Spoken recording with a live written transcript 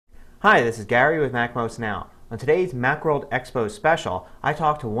Hi, this is Gary with MacMost Now. On today's Macworld Expo special, I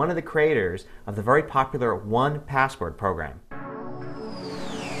talked to one of the creators of the very popular 1Password program.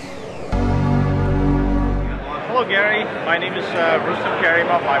 Hello Gary, my name is Rustam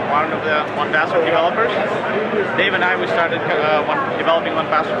Karimov. I'm one of the 1Password developers. Dave and I, we started developing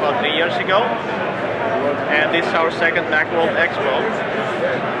 1Password about 3 years ago, and this is our second Macworld Expo.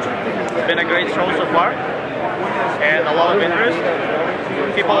 It's been a great show so far, and a lot of interest.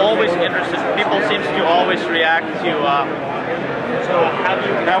 People seems to always react to have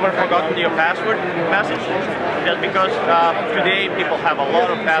you never forgotten your password message, just because today people have a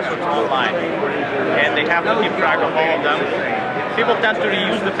lot of passwords online and they have to keep track of all of them. People tend to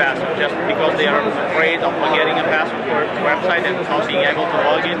reuse the password just because they are afraid of forgetting a password for a website and not being able to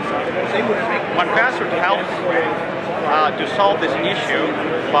log in. 1Password helps to solve this issue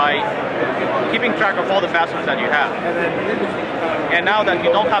by keeping track of all the passwords that you have. And now that you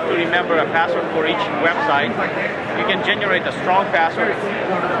don't have to remember a password for each website, you can generate a strong password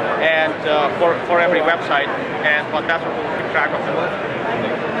and for every website, and 1Password will keep track of them.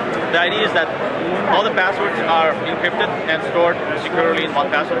 The idea is that all the passwords are encrypted and stored securely in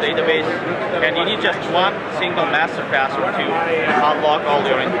 1Password database, and you need just one single master password to unlock all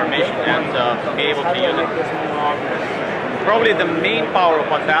your information and be able to use it. Probably the main power of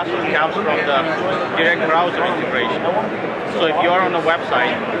 1Password comes from the direct browser integration. So if you are on a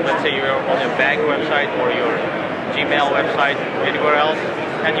website, let's say you're on your bank website or your Gmail website, anywhere else,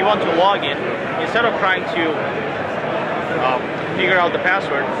 and you want to log in, instead of trying to figure out the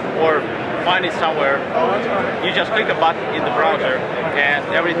password or find it somewhere, you just click a button in the browser and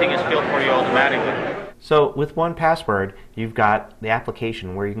everything is filled for you automatically. So with 1Password, you've got the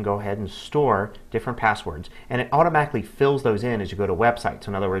application where you can go ahead and store different passwords, and it automatically fills those in as you go to websites. So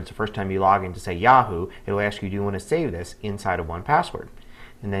in other words, the first time you log into, say, Yahoo, it will ask you, do you want to save this inside of 1Password?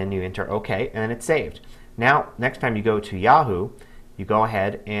 And then you enter OK, and then it's saved. Now, next time you go to Yahoo, you go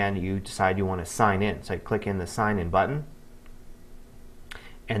ahead and you decide you want to sign in. So you click in the sign in button,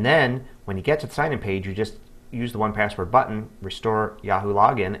 and then when you get to the sign in page, you just use the 1Password button, restore Yahoo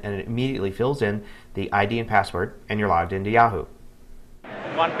login, and it immediately fills in the ID and password, and you're logged into Yahoo.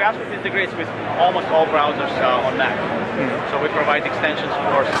 1Password integrates with almost all browsers on Mac. So we provide extensions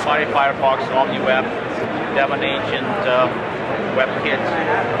for Safari, Firefox, OmniWeb, Devon Agent, WebKit,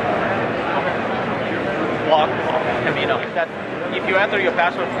 Block, Camino. That if you enter your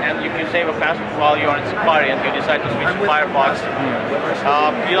password and if you save a password while you're in Safari and you decide to switch to Firefox,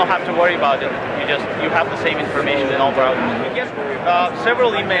 you don't have to worry about it. You have the same information in all browsers. You get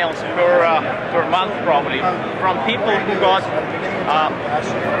several emails per month probably from people who got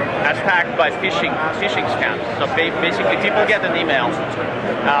attacked by phishing scams. So basically people get an email,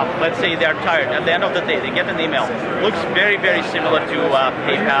 let's say they're tired, at the end of the day they get an email, looks very similar to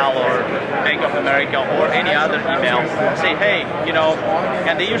PayPal or Bank of America or any other email, say hey,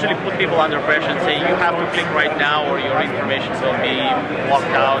 and they usually put people under pressure and say you have to click right now or your information will be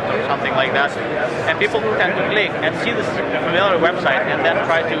locked out or something like that. And people tend to click and see this familiar website and then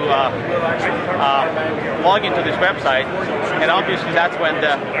try to log into this website, and obviously that's when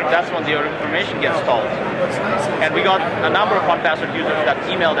your information gets stolen. And we got a number of 1Password users that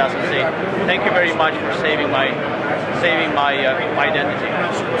emailed us and say, thank you very much for saving my identity.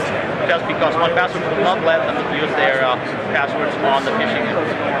 Just because 1Password will not let them use their passwords on the phishing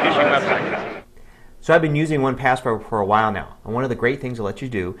website. So I've been using 1Password for a while now, and one of the great things it lets you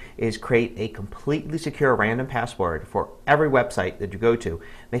do is create a completely secure random password for every website that you go to.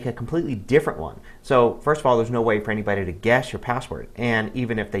 Make a completely different one. So first of all, there's no way for anybody to guess your password, and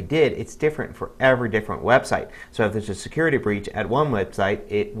even if they did, it's different for every different website. So if there's a security breach at one website,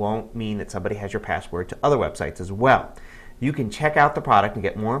 it won't mean that somebody has your password to other websites as well. You can check out the product and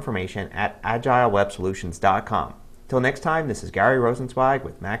get more information at agilewebsolutions.com. Till next time, this is Gary Rosenzweig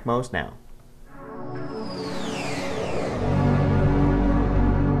with MacMost Now.